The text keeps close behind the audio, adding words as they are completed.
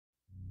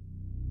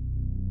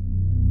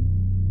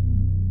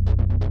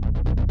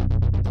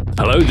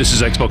Hello, this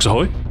is Xbox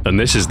Ahoy, and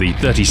this is the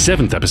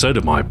 37th episode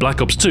of my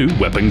Black Ops 2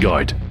 weapon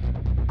guide.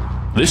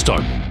 This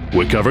time,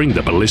 we're covering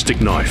the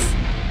Ballistic Knife.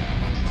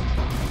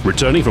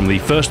 Returning from the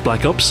first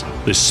Black Ops,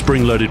 this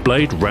spring-loaded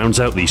blade rounds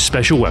out the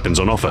special weapons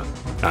on offer,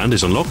 and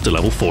is unlocked to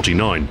level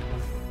 49.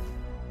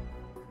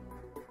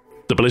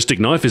 The Ballistic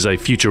Knife is a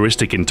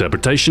futuristic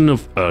interpretation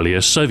of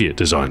earlier Soviet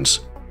designs,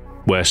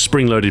 where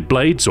spring-loaded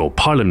blades or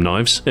Pilum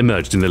knives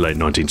emerged in the late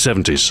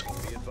 1970s.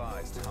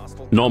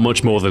 Not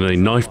much more than a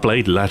knife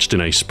blade latched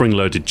in a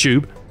spring-loaded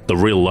tube, the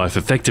real-life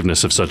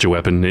effectiveness of such a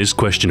weapon is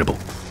questionable.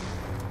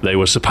 They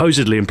were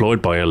supposedly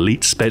employed by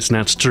elite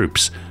Speztnaz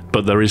troops,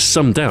 but there is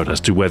some doubt as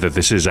to whether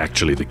this is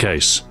actually the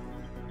case.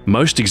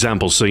 Most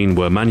examples seen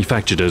were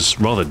manufactured as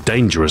rather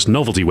dangerous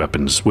novelty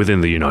weapons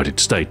within the United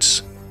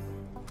States.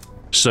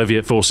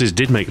 Soviet forces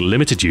did make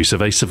limited use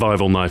of a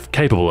survival knife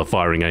capable of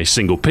firing a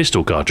single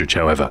pistol cartridge,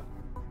 however,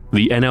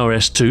 the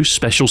NRS-2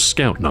 Special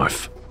Scout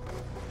Knife.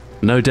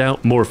 No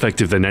doubt more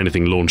effective than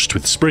anything launched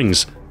with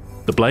springs,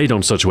 the blade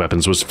on such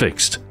weapons was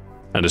fixed,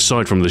 and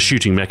aside from the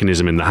shooting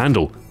mechanism in the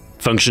handle,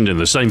 functioned in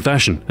the same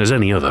fashion as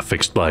any other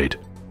fixed blade.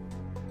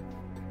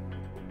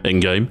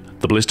 In-game,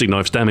 the Ballistic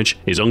Knife's damage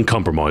is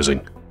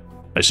uncompromising.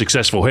 A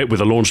successful hit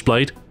with a launched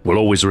blade will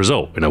always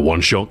result in a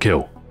one-shot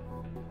kill.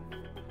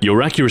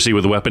 Your accuracy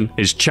with the weapon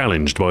is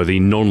challenged by the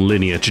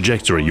non-linear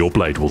trajectory your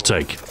blade will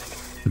take,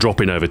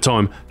 dropping over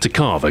time to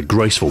carve a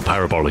graceful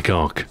parabolic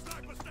arc.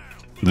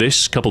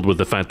 This, coupled with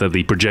the fact that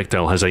the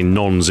projectile has a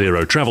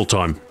non-zero travel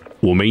time,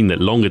 will mean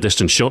that longer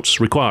distance shots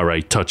require a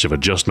touch of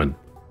adjustment.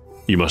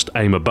 You must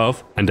aim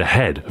above and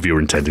ahead of your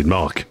intended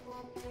mark.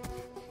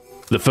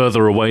 The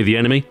further away the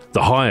enemy,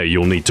 the higher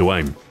you'll need to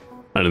aim,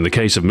 and in the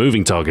case of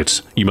moving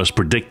targets, you must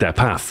predict their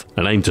path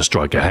and aim to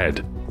strike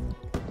ahead.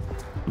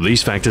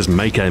 These factors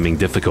make aiming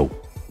difficult,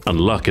 and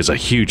luck is a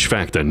huge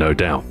factor, no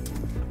doubt,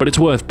 but it's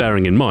worth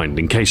bearing in mind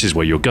in cases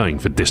where you're going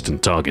for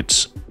distant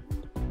targets.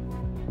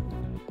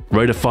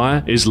 Rate of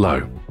fire is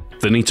low.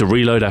 The need to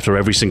reload after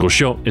every single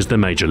shot is the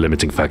major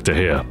limiting factor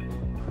here.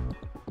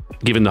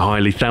 Given the high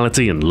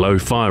lethality and low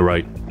fire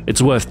rate,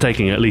 it's worth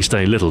taking at least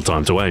a little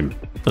time to aim,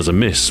 as a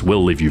miss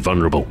will leave you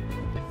vulnerable.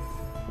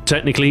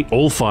 Technically,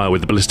 all fire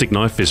with the Ballistic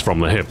Knife is from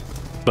the hip,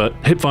 but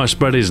hipfire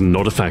spread is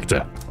not a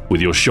factor, with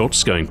your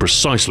shots going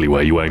precisely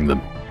where you aim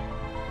them.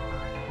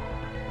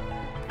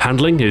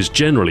 Handling is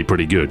generally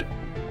pretty good.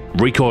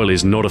 Recoil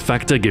is not a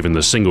factor given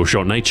the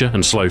single-shot nature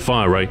and slow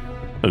fire rate,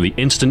 and the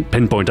instant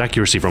pinpoint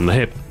accuracy from the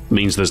hip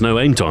means there's no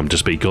aim time to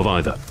speak of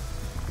either.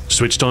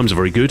 Switch times are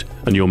very good,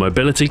 and your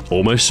mobility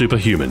almost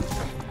superhuman,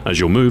 as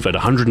you'll move at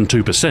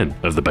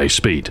 102% of the base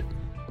speed.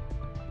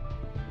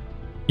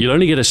 You'll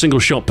only get a single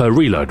shot per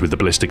reload with the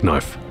Ballistic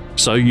Knife,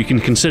 so you can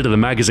consider the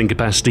magazine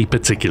capacity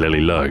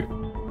particularly low,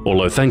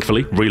 although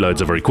thankfully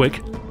reloads are very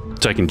quick,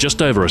 taking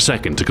just over a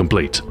second to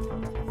complete.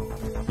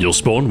 You'll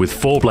spawn with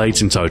 4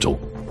 blades in total,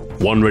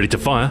 1 ready to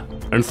fire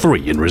and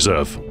 3 in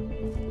reserve.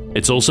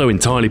 It's also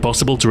entirely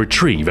possible to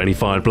retrieve any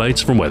fired blades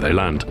from where they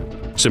land.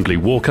 Simply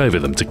walk over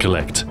them to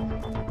collect.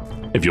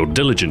 If you're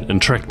diligent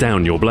and track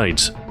down your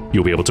blades,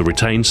 you'll be able to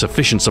retain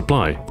sufficient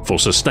supply for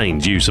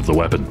sustained use of the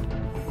weapon.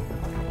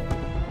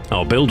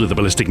 Our build with the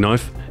Ballistic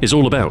Knife is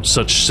all about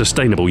such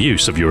sustainable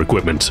use of your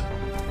equipment.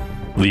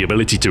 The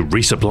ability to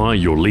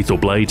resupply your lethal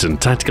blades and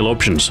tactical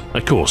options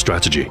a core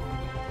strategy.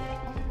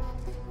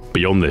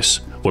 Beyond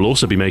this, we'll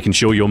also be making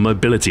sure your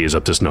mobility is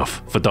up to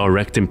snuff for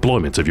direct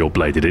employment of your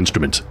bladed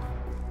instrument.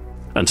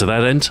 And to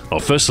that end, our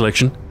first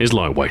selection is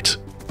lightweight.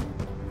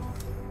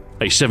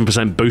 A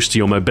 7% boost to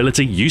your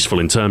mobility,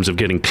 useful in terms of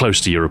getting close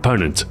to your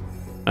opponent.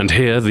 And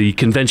here, the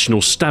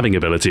conventional stabbing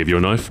ability of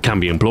your knife can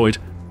be employed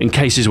in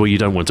cases where you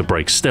don't want to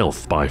break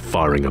stealth by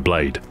firing a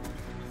blade.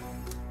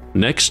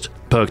 Next,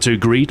 Perk 2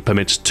 Greed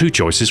permits 2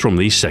 choices from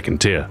the second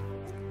tier,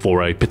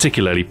 for a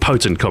particularly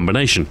potent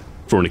combination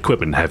for an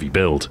equipment-heavy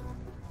build.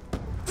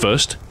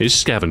 First is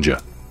Scavenger.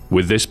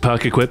 With this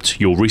perk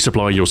equipped, you'll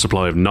resupply your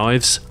supply of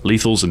knives,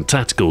 lethals and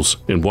tacticals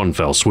in one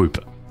fell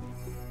swoop.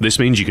 This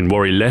means you can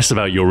worry less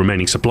about your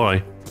remaining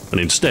supply and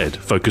instead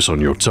focus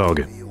on your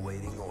target.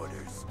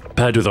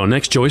 Paired with our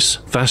next choice,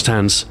 Fast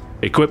Hands,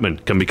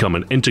 equipment can become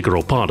an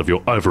integral part of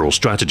your overall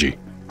strategy,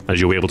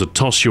 as you'll be able to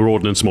toss your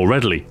ordnance more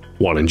readily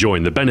while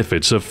enjoying the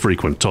benefits of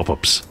frequent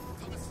top-ups.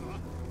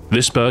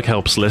 This perk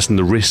helps lessen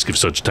the risk of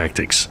such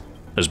tactics,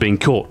 as being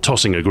caught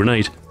tossing a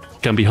grenade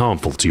can be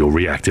harmful to your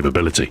reactive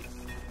ability.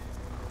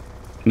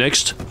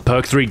 Next,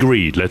 Perk 3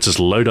 Greed lets us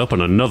load up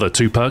on another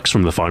 2 perks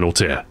from the final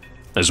tier,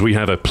 as we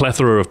have a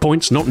plethora of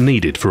points not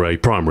needed for a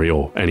primary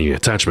or any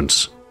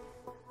attachments.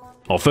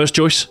 Our first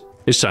choice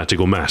is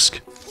Tactical Mask.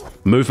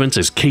 Movement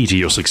is key to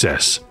your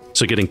success,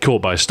 so getting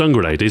caught by a stun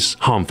grenade is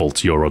harmful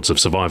to your odds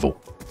of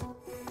survival.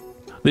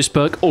 This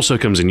perk also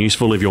comes in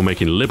useful if you're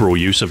making liberal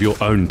use of your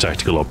own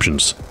tactical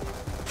options.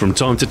 From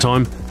time to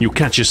time, you'll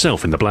catch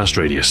yourself in the blast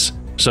radius,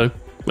 so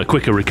a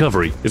quicker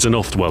recovery is an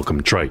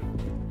oft-welcome trait.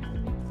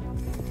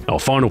 Our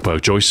final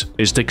perk choice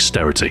is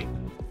Dexterity.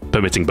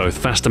 Permitting both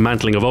faster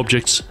mantling of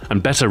objects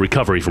and better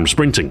recovery from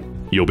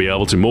sprinting, you'll be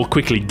able to more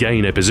quickly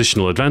gain a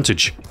positional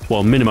advantage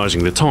while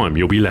minimizing the time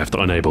you'll be left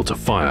unable to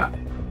fire.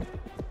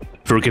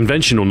 For a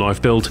conventional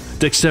knife build,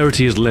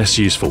 dexterity is less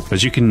useful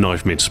as you can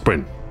knife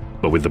mid-sprint,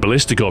 but with the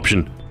ballistic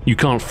option, you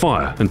can't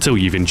fire until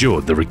you've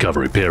endured the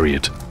recovery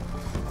period.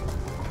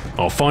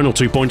 Our final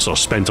 2 points are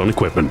spent on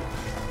equipment,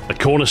 a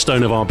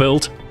cornerstone of our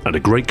build and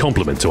a great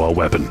complement to our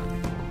weapon.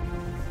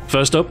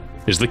 First up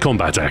is the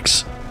combat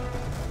axe,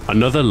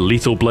 another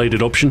lethal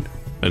bladed option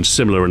and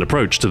similar in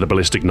approach to the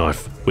ballistic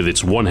knife with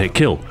its one-hit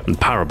kill and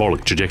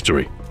parabolic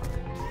trajectory.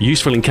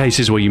 Useful in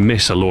cases where you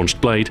miss a launched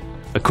blade,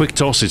 a quick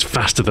toss is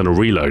faster than a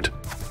reload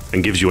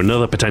and gives you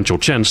another potential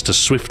chance to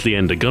swiftly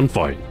end a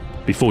gunfight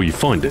before you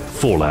find it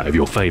fall out of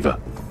your favour.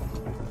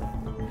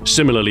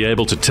 Similarly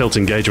able to tilt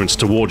engagements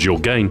towards your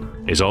gain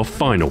is our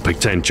final pick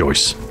 10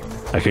 choice,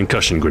 a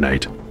concussion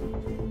grenade.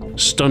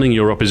 Stunning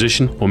your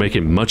opposition will make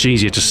it much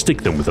easier to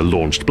stick them with a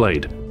launched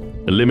blade,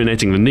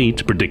 eliminating the need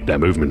to predict their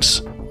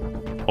movements.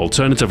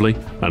 Alternatively,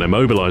 an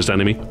immobilized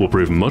enemy will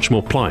prove much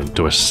more pliant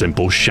to a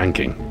simple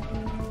shanking.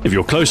 If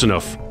you're close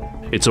enough,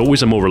 it's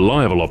always a more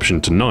reliable option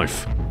to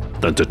knife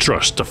than to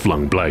trust a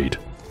flung blade.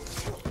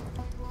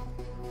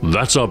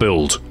 That's our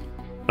build,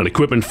 an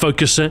equipment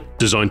focus set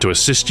designed to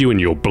assist you in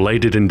your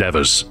bladed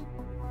endeavors,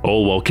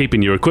 all while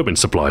keeping your equipment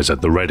supplies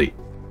at the ready.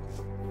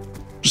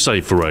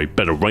 Save for a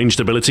better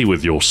ranged ability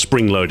with your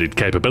spring-loaded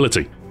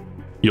capability,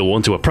 you'll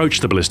want to approach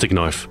the ballistic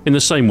knife in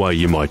the same way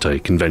you might a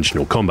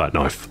conventional combat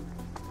knife.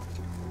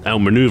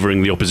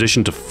 Outmaneuvering the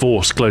opposition to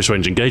force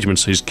close-range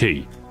engagements is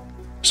key,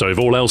 so if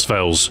all else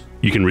fails,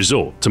 you can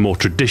resort to more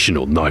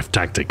traditional knife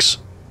tactics.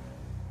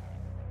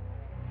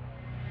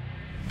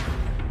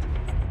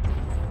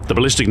 The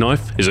ballistic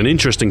knife is an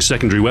interesting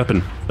secondary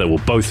weapon that will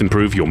both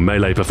improve your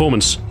melee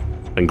performance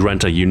and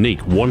grant a unique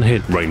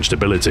one-hit ranged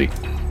ability.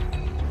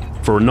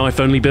 For a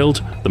knife-only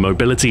build, the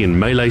mobility and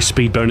melee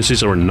speed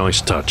bonuses are a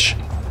nice touch,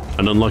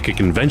 and unlike a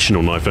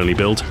conventional knife-only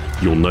build,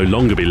 you'll no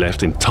longer be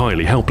left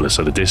entirely helpless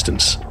at a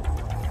distance.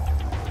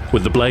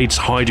 With the blade's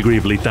high degree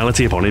of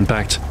lethality upon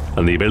impact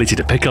and the ability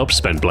to pick up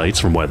spent blades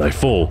from where they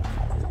fall,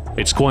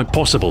 it's quite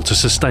possible to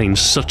sustain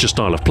such a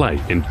style of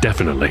play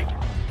indefinitely.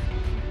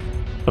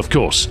 Of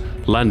course,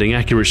 landing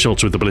accurate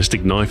shots with the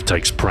ballistic knife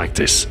takes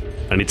practice,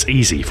 and it's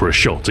easy for a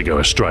shot to go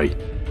astray.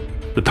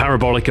 The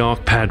parabolic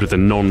arc paired with a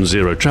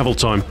non-zero travel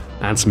time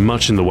adds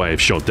much in the way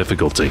of shot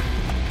difficulty,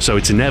 so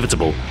it's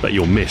inevitable that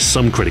you'll miss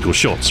some critical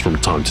shots from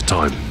time to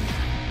time.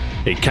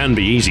 It can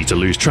be easy to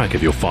lose track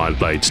of your fired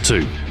blades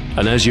too,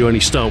 and as you only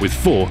start with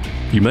 4,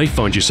 you may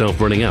find yourself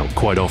running out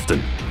quite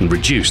often and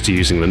reduced to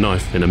using the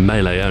knife in a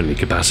melee-only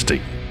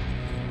capacity.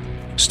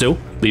 Still,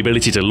 the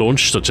ability to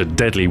launch such a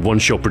deadly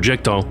one-shot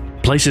projectile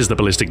places the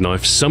ballistic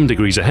knife some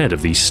degrees ahead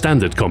of the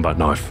standard combat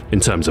knife in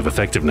terms of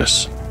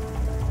effectiveness.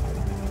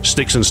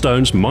 Sticks and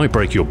stones might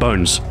break your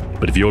bones,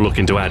 but if you're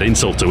looking to add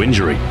insult to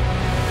injury,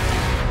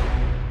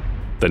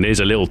 then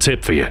here's a little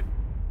tip for you.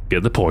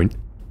 Get the point?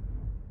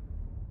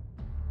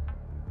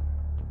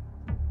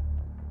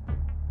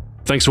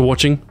 Thanks for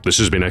watching, this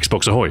has been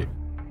Xbox Ahoy.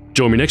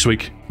 Join me next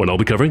week when I'll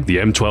be covering the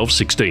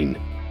M1216.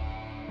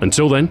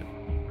 Until then,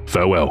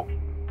 farewell.